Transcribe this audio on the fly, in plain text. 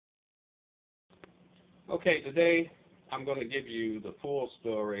Okay, today I'm going to give you the full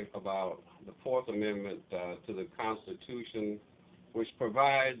story about the Fourth Amendment to the Constitution, which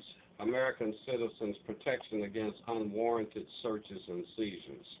provides American citizens protection against unwarranted searches and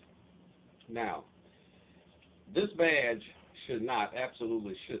seizures. Now, this badge should not,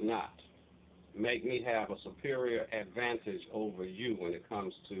 absolutely should not, make me have a superior advantage over you when it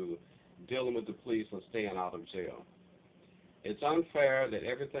comes to dealing with the police and staying out of jail. It's unfair that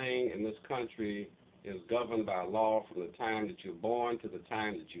everything in this country is governed by law from the time that you're born to the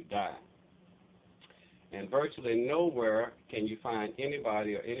time that you die. And virtually nowhere can you find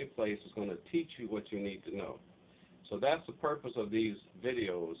anybody or any place that's going to teach you what you need to know. So that's the purpose of these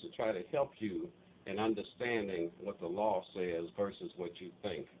videos, to try to help you in understanding what the law says versus what you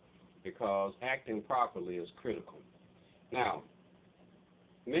think, because acting properly is critical. Now,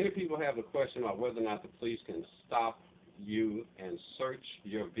 many people have the question about whether or not the police can stop you and search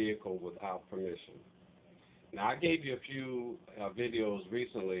your vehicle without permission. Now, I gave you a few videos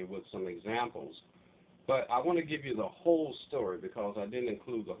recently with some examples, but I want to give you the whole story because I didn't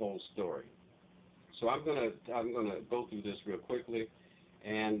include the whole story. So I'm gonna go through this real quickly,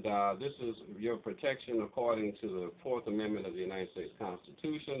 and this is your protection according to the Fourth Amendment of the United States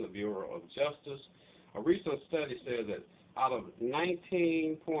Constitution, the Bureau of Justice. A recent study said that out of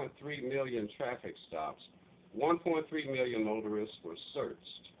 19.3 million traffic stops, 1.3 million motorists were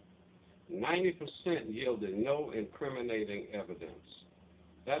searched. 90% yielded no incriminating evidence.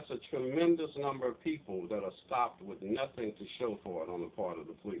 That's a tremendous number of people that are stopped with nothing to show for it on the part of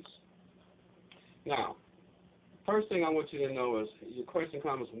the police. Now, first thing I want you to know is, your question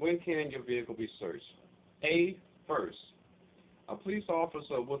comes, when can your vehicle be searched? First, a police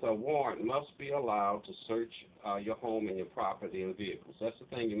officer with a warrant must be allowed to search your home and your property and vehicles. That's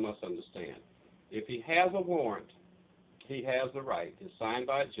the thing you must understand. If he has a warrant, he has the right. It's signed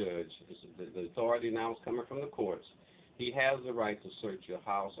by a judge. The authority now is coming from the courts. He has the right to search your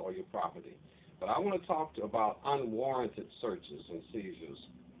house or your property. But I want to talk about unwarranted searches and seizures.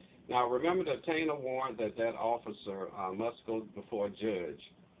 Now, remember, to obtain a warrant, that officer must go before a judge.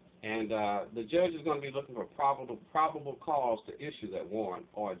 And the judge is going to be looking for probable cause to issue that warrant,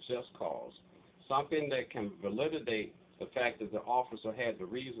 or a just cause, something that can validate the fact that the officer had the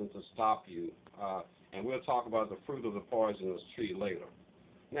reason to stop you. And we'll talk about the fruit of the poisonous tree later.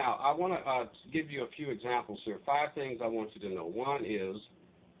 Now, I want to give you a few examples here. 5 things I want you to know. One is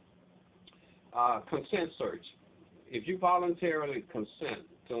consent search. If you voluntarily consent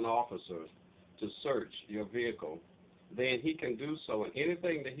to an officer to search your vehicle, then he can do so, and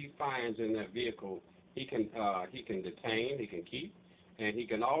anything that he finds in that vehicle, he can detain, he can keep, and he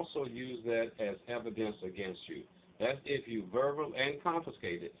can also use that as evidence against you. That's if you verbally, and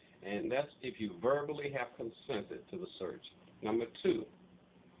confiscate it, and that's if you verbally have consented to the search. Number 2,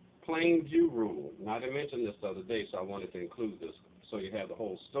 plain view rule. Now, I didn't mention this the other day, so I wanted to include this so you have the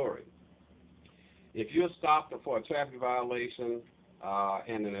whole story. If you're stopped for a traffic violation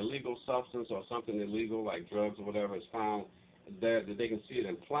and an illegal substance or something illegal like drugs or whatever is found there, that they can see it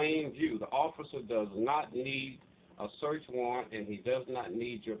in plain view, the officer does not need a search warrant, and he does not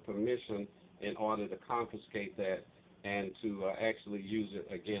need your permission in order to confiscate that and to actually use it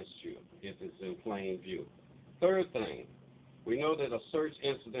against you if it's in plain view. Third thing, we know that a search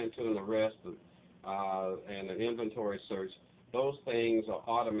incident to an arrest and an inventory search, those things are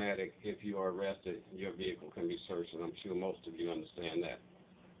automatic. If you are arrested, your vehicle can be searched, and I'm sure most of you understand that.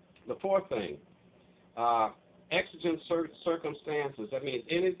 The fourth thing, exigent circumstances. That means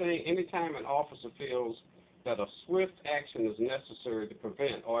anytime an officer feels that a swift action is necessary to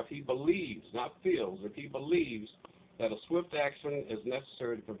prevent, or if he believes, not feels, if he believes that a swift action is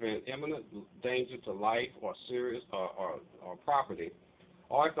necessary to prevent imminent danger to life or serious or property,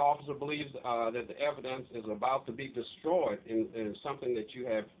 or if the officer believes that the evidence is about to be destroyed in something that you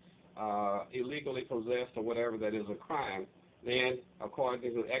have illegally possessed or whatever that is a crime, then according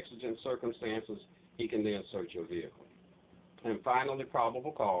to exigent circumstances, he can then search your vehicle. And finally,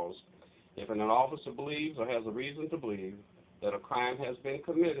 probable cause. If an officer believes or has a reason to believe that a crime has been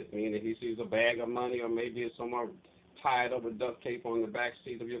committed, meaning he sees a bag of money or maybe it's somewhere tied up with duct tape on the back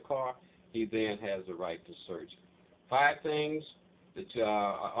seat of your car, he then has the right to search. 5 things that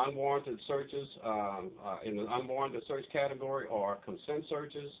unwarranted searches in the unwarranted search category are consent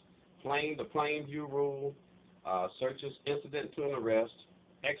searches, the plain view rule, searches incident to an arrest,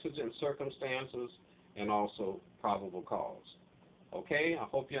 exigent circumstances, and also probable cause. Okay, I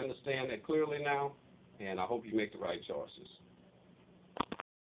hope you understand that clearly now, and I hope you make the right choices.